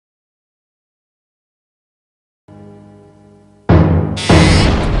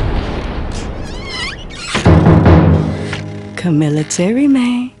like a military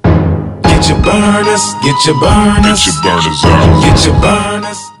man. Get your burners, get your burners, get your burners out. Get your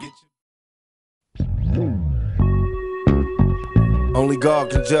burners. Only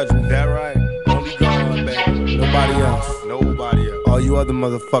God can judge me. That right? Only God, baby. Nobody else. Nobody else. All you other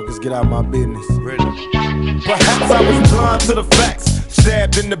motherfuckers, get out my business. Really? Perhaps I was blind to the facts.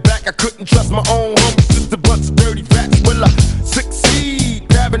 Stabbed in the back, I couldn't trust my own homies. Just a bunch of dirty facts. Will I succeed?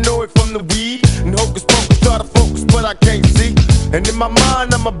 Paranoid from the weed and hocus pocus, try to focus, but I can't see. And in my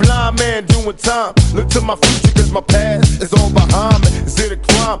mind, I'm a blind man doing time. Look to my future, cause my past is all behind me. Is it a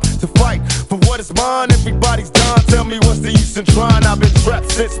crime to fight for what is mine? Everybody's dying, tell me what's the use in trying? I've been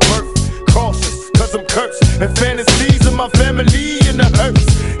trapped since birth, cautious, cause I'm cursed. And fantasies of my family and the hurts.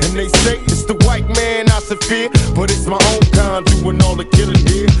 And they say it's the white man I should fear, but it's my own kind doing all the killing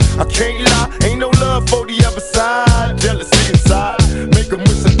here. I can't lie, ain't no love for the other side. Jealousy inside, make them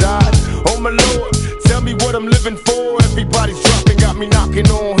wish I died. Oh my Lord, tell me what I'm living for. Everybody's dropping, got me knocking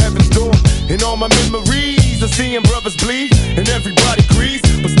on heaven's door. And all my memories of seeing brothers bleed, and everybody agrees,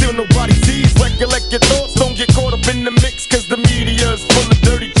 but still nobody sees. Recollect your thoughts, don't get caught up in the mix, cause the media is full of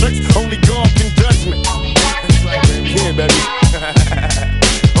dirty tricks. Only God can judge me. Yeah, baby.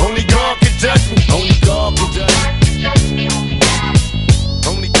 Only God can judge me. Only God can judge me.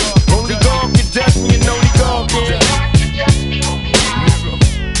 Only God can judge me, and only God can.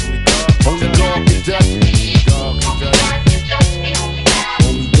 Only God can judge me.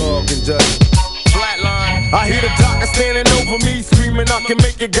 Flatline. I hear the doctor standing over me, screaming I can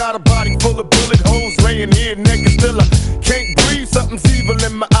make it. Got a body full of bullet holes, laying here naked. Still I can't breathe, something's evil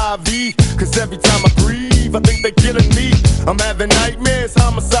in my IV. Cause every time I breathe, I think they're killing me. I'm having nightmares,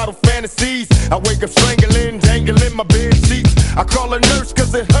 homicidal fantasies. I wake up strangling, dangling my bed sheets. I call a nurse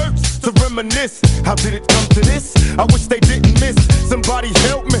cause it hurts to reminisce. How did it come to this? I wish they didn't miss. Somebody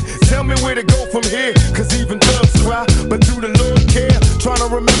help me, tell me where to go from here. Cause even thugs cry, but do the Lord care? Trying to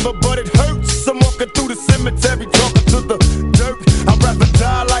remember, but it hurts. I'm walking through the cemetery, talking to the dirt. I'd rather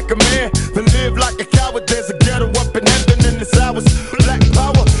die like a man than live like a coward. There's a ghetto up in heaven in this hours. Black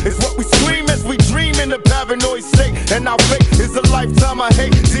power is what we scream as we dream in a paranoid state. And our fate is a lifetime I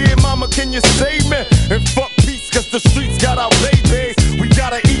hate. Dear mama, can you save me? And fuck peace, cause the streets got our babies. We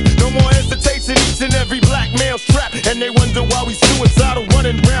gotta eat, no more hesitation. Each and every black male's trapped, and they wonder why we suicidal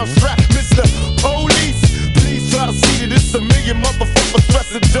running round strapped. Mr. Police, please try to see that it's a million motherfuckers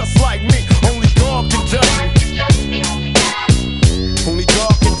stressing just like me. Only God can judge me. Only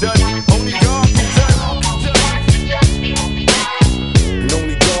God can judge me. Only God can judge me. And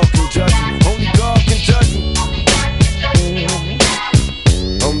only God can judge me. Only God can judge me.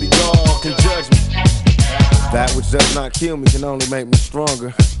 Only God can judge me. That which does not kill me can only make me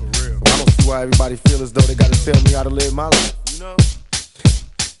stronger. I don't see why everybody feel as though they gotta tell me how to live my life. You know?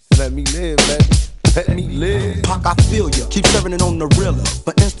 Let me live, baby. Let me live. Pac, I feel ya. Keep serving it on the realer.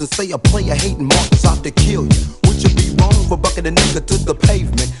 For instance, say a player hating Marcus out to kill you. Would you be wrong for bucking a nigga to the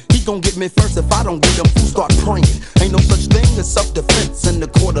pavement? He gon' get me first if I don't get him. Fools start praying. Ain't no such thing as self-defense in the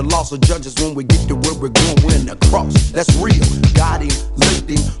court of law. So judges, when we get to where we're going, we're in the cross. That's real. Got him, licked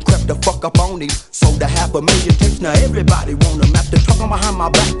him, crept the fuck up on him. Sold a 500,000 tapes. Now everybody want him. After talking behind my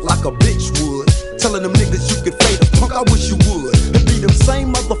back like a bitch would. Telling them niggas you could fade us. Punk, I wish you would. It be them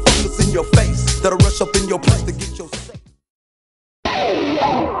same motherfuckers in your face that'll rush up in your place to get your say.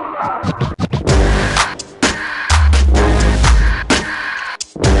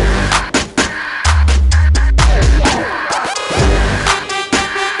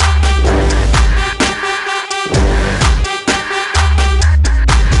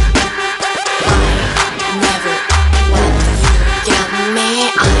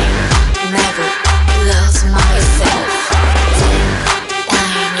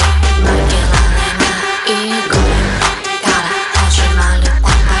 이걸 따라 하지 말래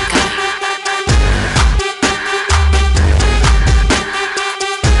빡빡하게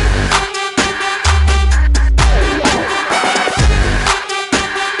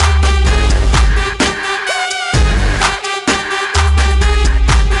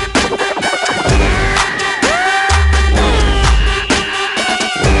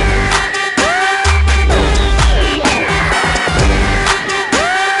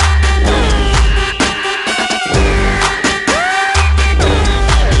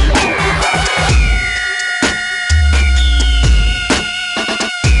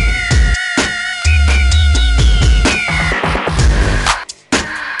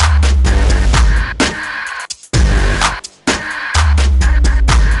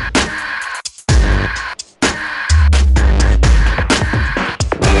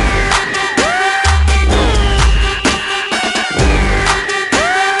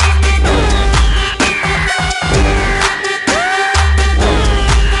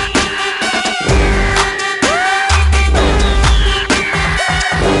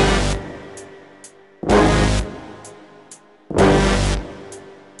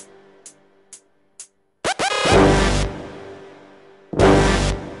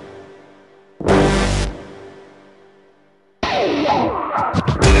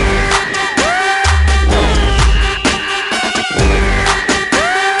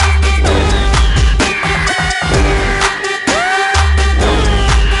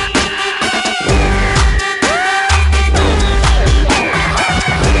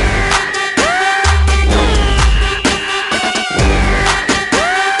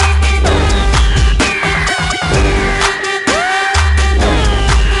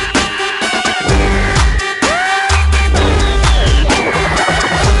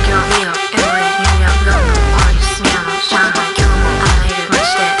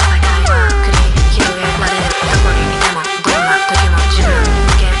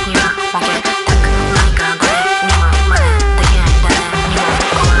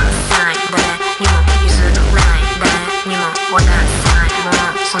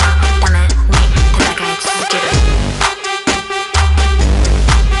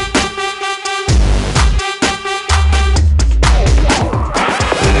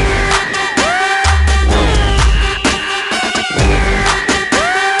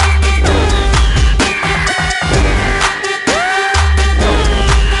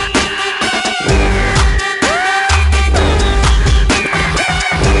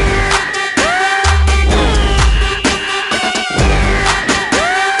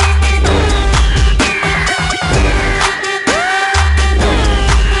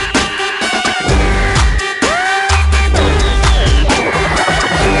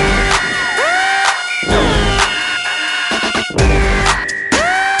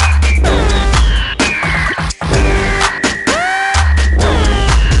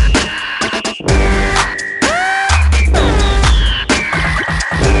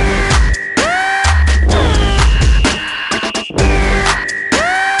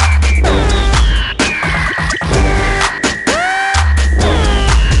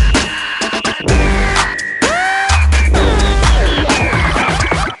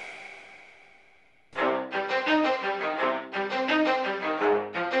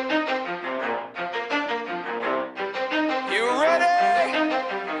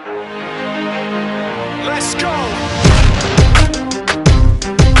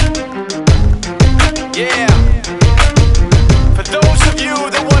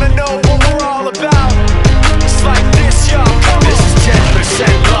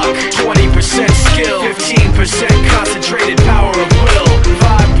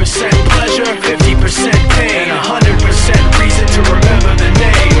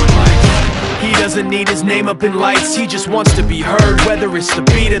doesn't need his name up in lights. He just wants to be heard, whether it's the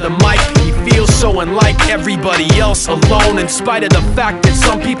beat or the mic. He feels so unlike everybody else, alone, in spite of the fact that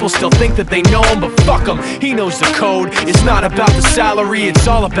some people still think that they know him. But fuck him, he knows the code. It's not about the salary, it's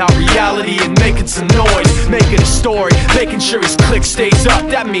all about reality and making some noise, making a story, making sure his click stays up.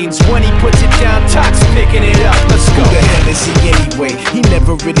 That means when he puts it down, Tox picking it up. Let's go. Who the hell is he anyway? He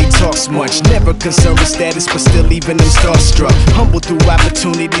never really talks much, never concerned with status, but still leaving him starstruck. Humble through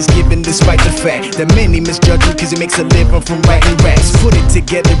opportunities given despite the fact that many misjudge him cause he makes a living from writing raps. Put it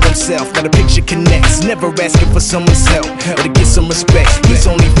together himself, now the picture connects. Never asking for someone's help or to get some respect. He's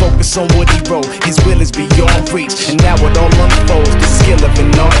only focused on what he wrote. His will is beyond reach, and now it all unfolds, the skill of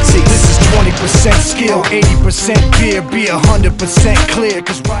an artist. This is 20% skill, 80% fear. Be 100% clear,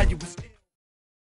 cause Ryu was